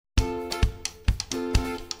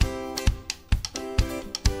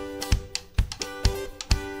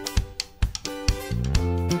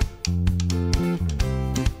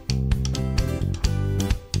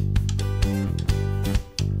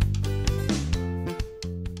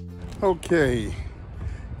Okay,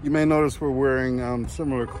 you may notice we're wearing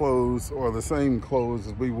similar clothes or the same clothes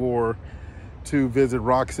as we wore to visit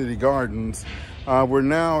Rock City Gardens. We're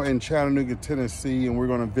now in Chattanooga, Tennessee, and we're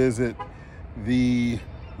going to visit the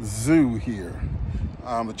zoo here,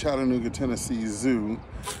 the Chattanooga, Tennessee Zoo,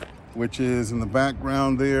 which is in the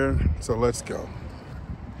background there. So let's go.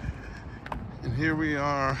 And here we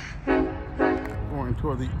are going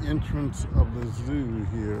toward the entrance of the zoo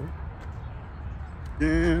here.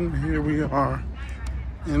 And here we are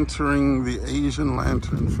entering the Asian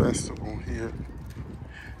Lantern Festival here.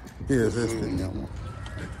 Here's este, mi amor.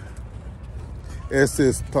 Este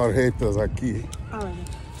es tarjetas aquí.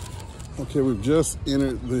 Okay, we've just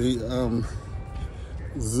entered the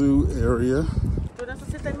zoo area. ¿Tú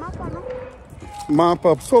necesitas el mapa, no?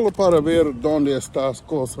 Mapa solo para ver dónde estas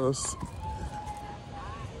cosas.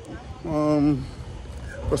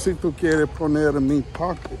 Pues si tú quieres poner en mi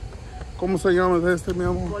pocket. ¿Cómo se llama este, mi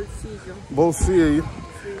amor? Bolsillo. Bolsillo.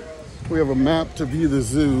 Sí. We have a map to view the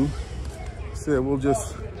zoo. So we'll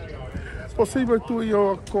just... ¿Es posible tú y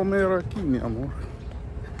yo comer aquí, mi amor?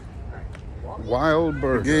 Wild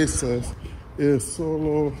burguesas es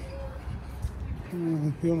solo...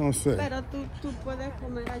 yo no sé. Pero tú puedes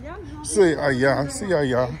comer allá, ¿no? Sí, allá, sí,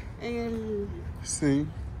 allá. En el... Sí.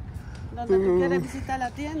 Donde tú quieres visitar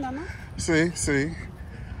la tienda, ¿no? Sí, sí.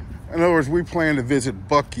 In other words, we plan to visit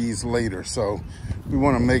Buc-ee's later, so we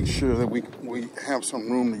want to make sure that we have some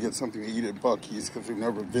room to get something to eat at Buc-ee's because we've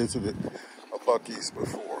never visited a Buc-ee's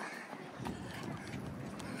before.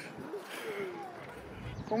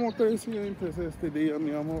 ¿Cómo te sientes este día,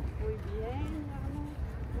 mi amor? Muy bien, mi amor.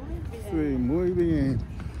 Muy bien. Sí, muy bien.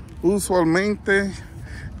 Usualmente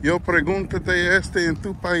yo pregúntate en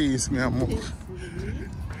tu país, mi amor. Sí.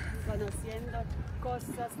 Conociendo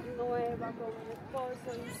cosas nuevas con mi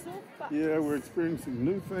esposo y su papá. Yeah, we're experiencing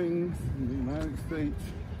new things in the United States.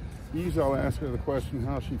 Usually I'll ask her the question,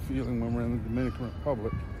 how's she feeling when we're in the Dominican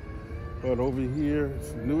Republic? But over here,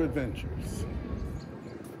 it's new adventures.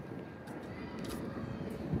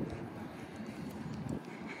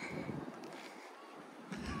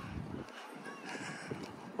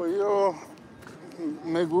 Pues yo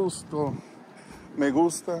me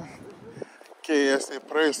gusta que este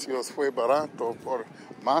precio fue barato,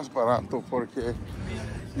 más barato porque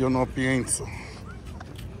yo no pienso.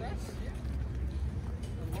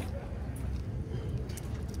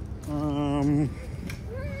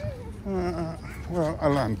 Well,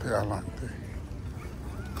 adelante.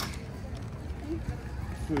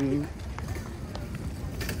 Sí.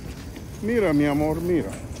 Mira, mi amor,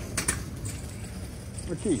 mira.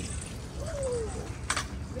 Aquí.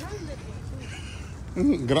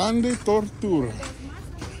 Grande tortuga.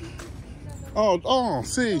 Oh,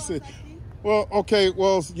 sí. Well, okay,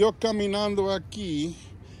 well, yo caminando aquí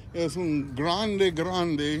es un grande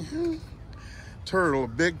turtle, a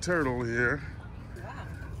big turtle here. Wow.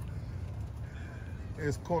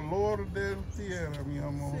 Es color del tierra, mi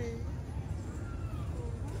amor.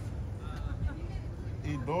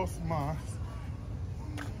 Sí. Y dos más.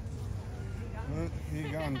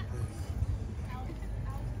 Gigantes.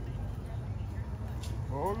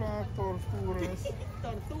 Hola, tortugas.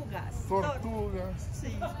 Tortugas.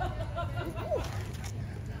 Sí.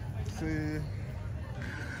 Sí.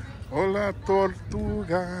 Hola,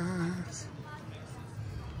 tortugas.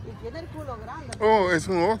 Y tiene el culo grande. Oh, es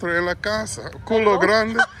un otro en la casa. Culo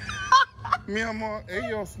grande. Mi amor,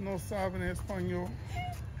 ellos no saben español.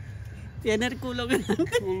 Tiene el culo grande.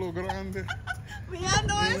 Culo grande. Mira,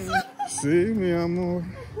 no eso. Sí, mi amor.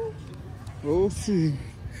 Oh, sí.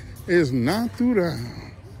 Es natural.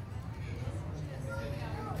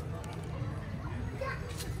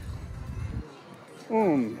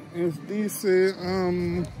 Dice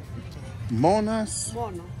monas.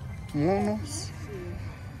 Monos.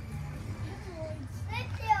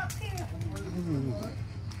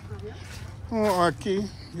 Oh, aquí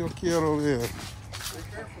yo quiero ver.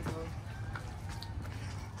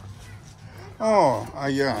 Oh,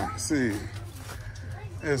 allá, sí.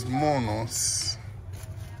 Es monos.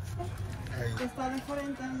 Ahí. Está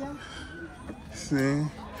diferente allá. Sí.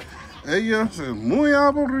 Ellos es muy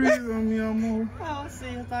aburrido, mi amor. Oh, sí,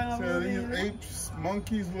 están So aburridos. these apes,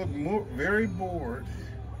 monkeys look very bored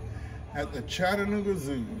at the Chattanooga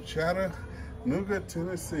Zoo, Chattanooga,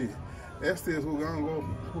 Tennessee. Este es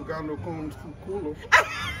jugando con su culo.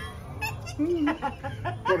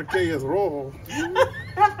 Porque es rojo.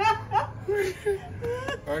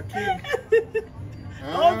 Aquí.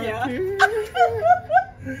 Aquí.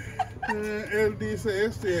 Él dice,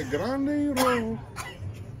 este es grande y rojo.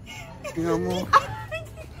 Mi amor.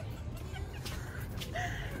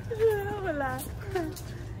 Hola.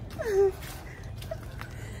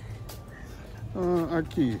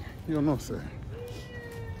 Aquí, yo no sé.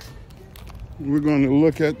 We're going to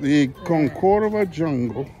look at the Concordia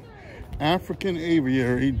jungle, African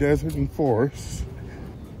aviary, desert and forest.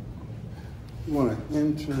 You want to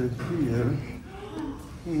enter here.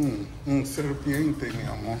 Un serpiente, mi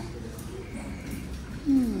amor.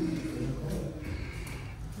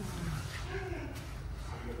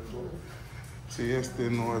 Si este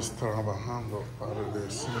no es trabajando para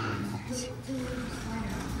decirnos.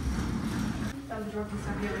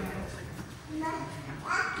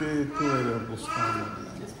 ¿Qué tú eres buscando?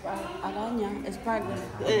 Araña, spider.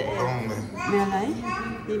 ¿Dónde? Mira ahí.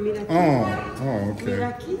 Y mira aquí. Oh, ok. Mira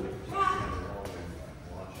aquí.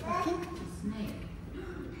 Aquí.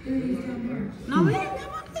 No, mira,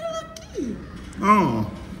 mira aquí. Oh,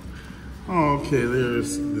 okay,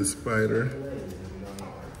 there's the spider.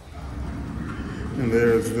 And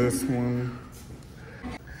there's this one.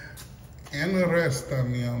 En resta,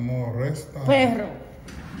 mi amor, resta. Perro.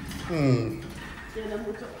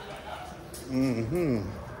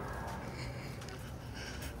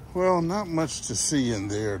 Well, not much to see in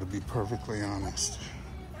there, to be perfectly honest.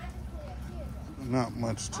 Not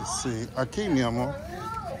much to see. Aquí, mi amor.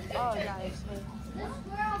 Oh, nice.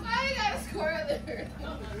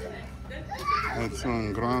 That's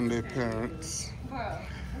on grande parrots.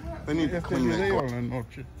 They need to clean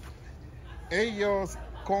that. Ellos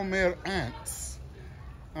comer ants.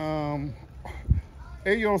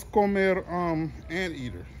 Ellos comer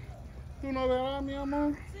anteater. ¿Tú no verás, mi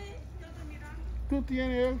amor? Sí, yo te miro. ¿Tú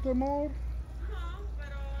tienes el temor? No,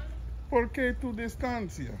 pero... ¿Por qué tu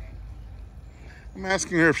distancia? I'm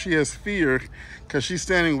asking her if she has fear because she's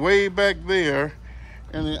standing way back there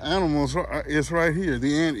and the animals is right here,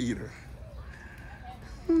 the anteater.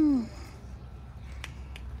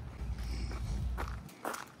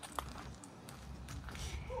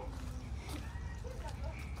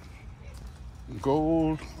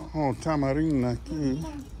 Gold, oh, tamarina aquí.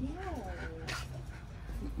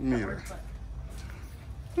 Mira.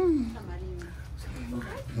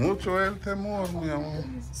 Mucho el temor, mi amor.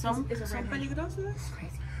 ¿Son peligrosos?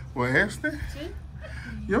 ¿O este? Sí.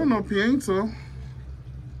 Yo no pienso.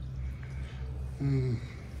 Es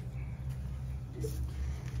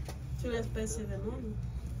una especie de mono.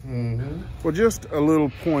 Well, just a little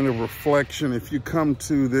point of reflection. If you come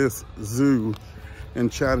to this zoo in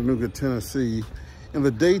Chattanooga, Tennessee, in the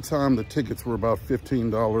daytime, the tickets were about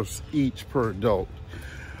 $15 each per adult.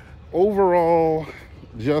 Overall,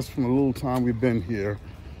 just from the little time we've been here,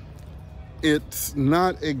 it's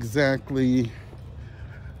not exactly,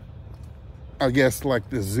 I guess, like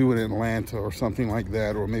the zoo in Atlanta or something like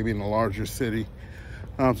that, or maybe in a larger city.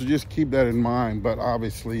 So just keep that in mind. But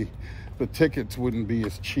obviously, the tickets wouldn't be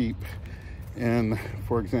as cheap in,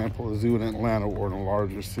 for example, a zoo in Atlanta or in a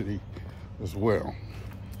larger city as well.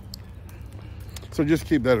 So just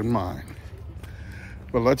keep that in mind.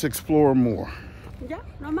 But let's explore more. ¿Ya?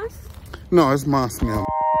 ¿No más? No, es más, mi amor.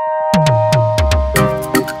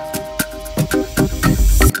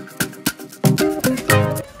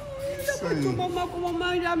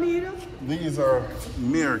 These are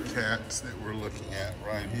meerkats that we're looking at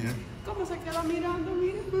right here. ¿Cómo se queda mirando?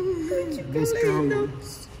 Mira.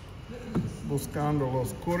 Buscando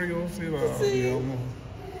los curiosidades, mi amor.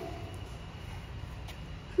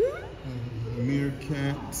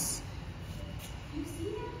 Meerkats.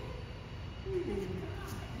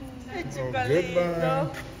 Oh, goodbye.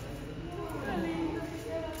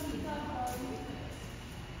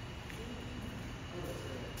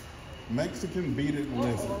 Mexican beaded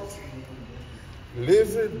lizard.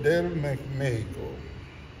 Lizard del Mexico.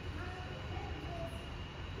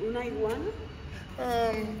 ¿Una iguana?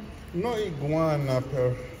 No iguana,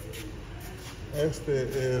 pero este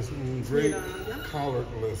es un great collared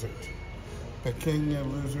lizard. Pequeña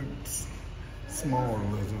lizards, small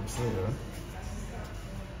lizards there.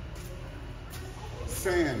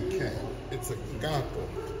 Sand cat. It's a gato.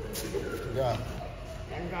 Gato.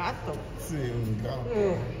 Gato. Sí, un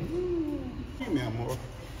gato. Sí, mi amor.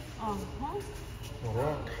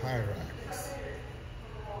 Rock hyrax.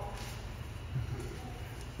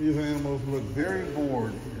 These animals look very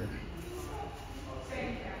bored here.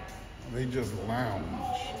 They just lounge.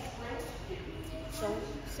 Son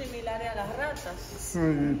similares a las ratas.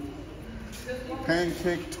 Sí.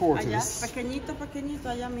 Pancake tortoise. Allá, pequeñito, pequeñito,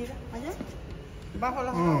 allá, mira, allá. Bajo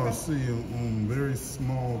las Oh, rocas. sí, un very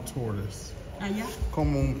small tortoise. Allá.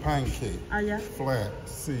 Como un pancake. Allá. Flat,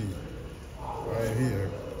 sí. Right here.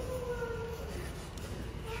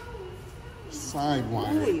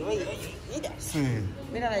 Sidewinder. Uy, uy, uy, mira. Sí.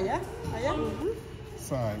 Mira de allá, allá.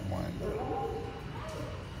 Sidewinder.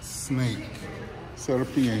 Snake.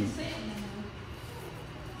 Serpiente.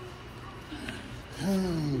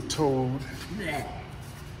 Toad.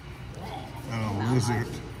 Lizard.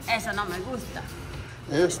 Esa no me gusta.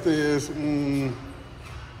 Este es un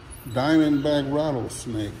diamondback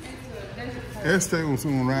rattlesnake. Este es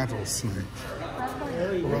un rattlesnake.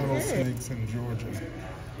 Rattlesnakes in Georgia.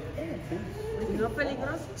 ¿No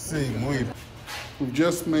peligroso? Sí, muy. We've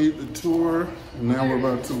just made the tour, and now we're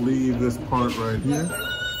about to leave this part right here.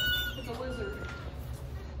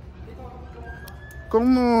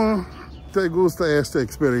 ¿Cómo te gusta esta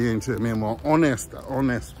experiencia, mi amor? Honesta.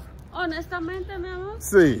 Honestamente, mi amor.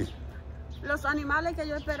 Sí. Los animales que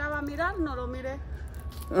yo esperaba mirar, no los miré.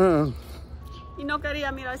 Y no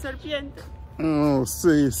quería mirar serpientes. Oh,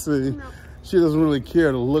 sí. No. She doesn't really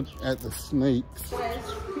care to look at the snakes. Pues.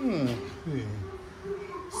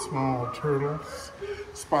 Small turtles,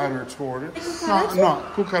 spider tortoise. No,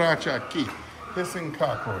 cucaracha aquí. Hissing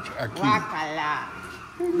cockroach aquí. Guácala.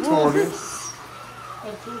 Tortoise.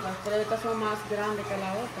 Tortugas, pero estas son más grandes que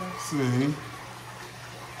la otra. Sí.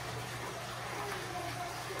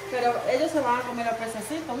 Pero ellos se van a comer el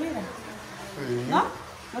pececito, mira. Sí. ¿No?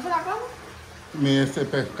 ¿No se la comen? Ni este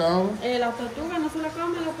pescado. ¿Las tortugas no se la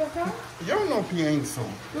comen, los pescados? Yo no pienso.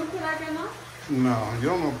 ¿Tú crees que no? No,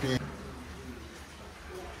 yo no pienso.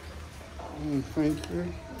 Thank you.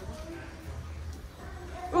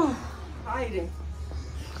 Aire.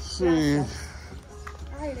 Sí.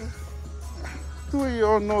 Aire. Tú y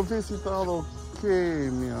yo no visitado qué,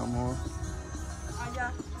 mi amor.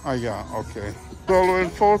 Allá. Allá, ok. Solo en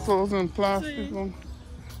fotos en plástico.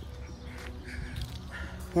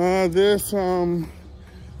 Sí. This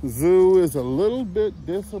zoo is a little bit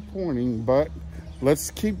disappointing, but let's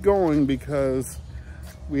keep going because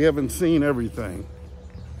we haven't seen everything.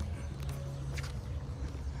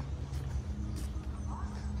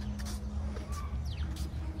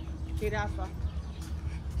 Jirafa.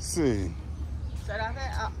 Sí. ¿Será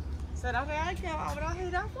real que habrá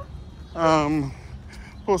jirafa?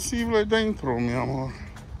 Posible dentro, mi amor.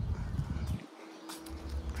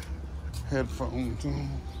 Headphones.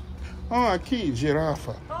 Oh, aquí,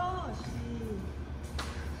 girafa. Oh, sí.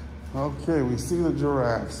 Okay, we see the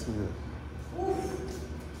giraffes here.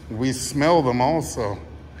 We smell them also.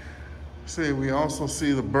 See, we also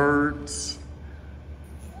see the birds.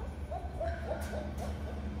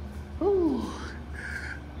 Ooh.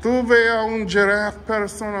 ¿Tú ves a un giraffe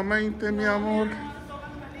personalmente, mi amor?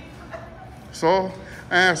 So,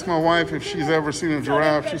 I asked my wife if she's ever seen a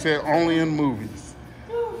giraffe. She said only in movies.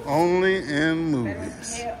 Only in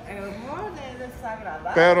movies.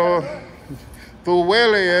 Pero, tú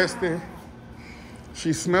huele este.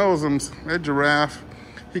 She smells him. That giraffe,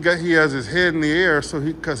 he has his head in the air, so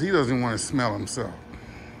because he doesn't want to smell himself.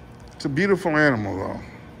 It's a beautiful animal, though.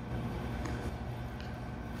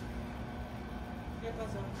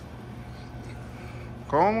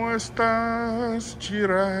 ¿Cómo estás,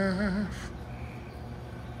 giraffe?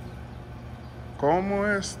 ¿Cómo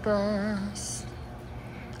estás?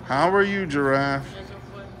 How are you, giraffe?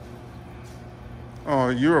 Oh,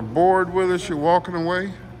 you're bored with us? You're walking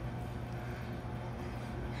away?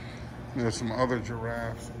 There's some other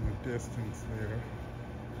giraffes in the distance there.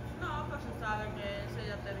 No, pues se sabe que si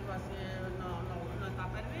ella te dijo así, no está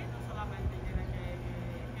perdido, solamente quiere que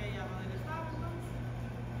ella no debe estar, entonces.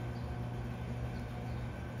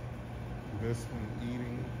 This one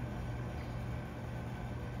eating.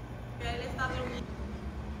 Él está durmiendo.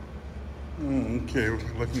 Okay,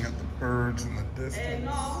 we're looking at the birds in the distance.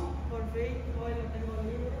 No, por fin, hoy lo tengo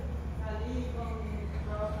libre. Salí con mi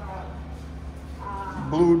ropa.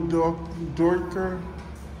 Blue Dorker,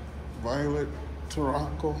 Violet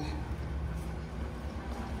Tarraco.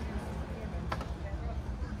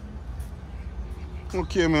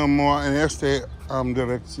 Ok, mi amor, en esta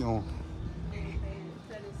dirección.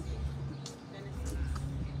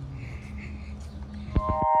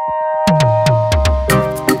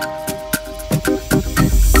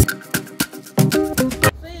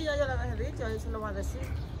 Sí, ya yo le había dicho, ahí se lo va a decir.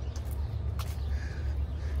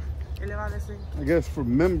 ¿Qué le va a decir? I guess for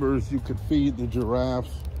members, you could feed the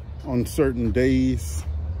giraffes on certain days,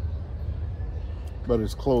 but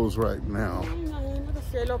it's closed right now. Imagínate,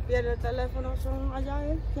 si él lo pierde el teléfono, son allá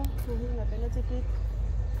él, ya, imagínate, él es chiquito.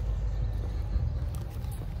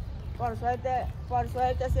 Por suerte,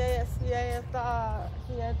 si él está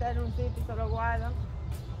en un sitio, se lo guardan.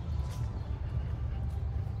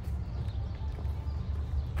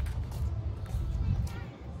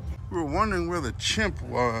 We were wondering where the chimp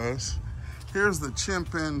was. Here's the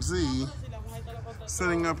chimpanzee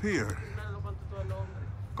sitting up here.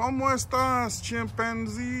 ¿Cómo estás,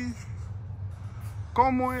 chimpanzee?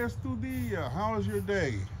 ¿Cómo es tu día? How is your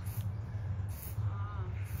day?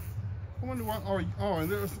 I wonder what, oh,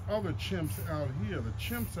 and there's other chimps out here. The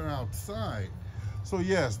chimps are outside. So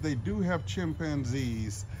yes, they do have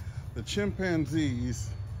chimpanzees. The chimpanzees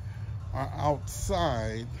are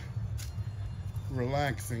outside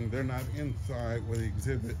relaxing. They're not inside where the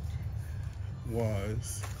exhibit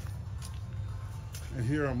was. And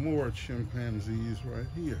here are more chimpanzees right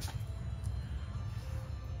here.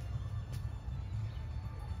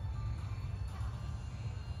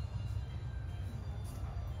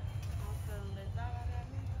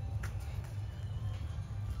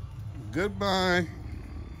 Goodbye.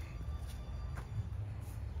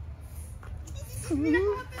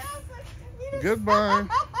 Goodbye.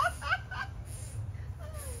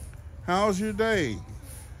 How's your day?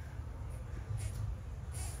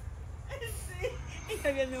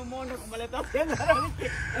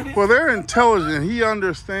 Well, they're intelligent. He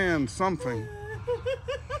understands something.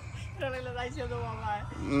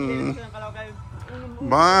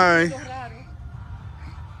 Bye.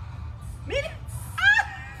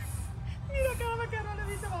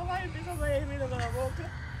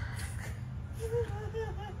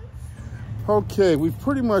 Okay, we've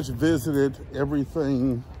pretty much visited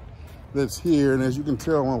everything that's here, and as you can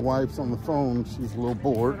tell, my wife's on the phone. She's a little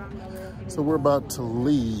bored. So we're about to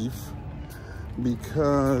leave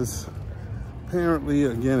because apparently,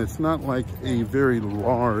 again, it's not like a very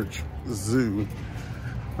large zoo.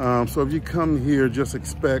 So if you come here, just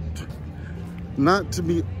expect not to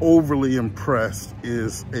be overly impressed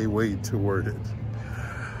is a way to word it.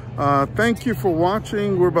 Thank you for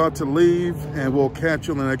watching. We're about to leave, and we'll catch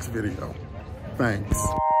you in the next video. Thanks.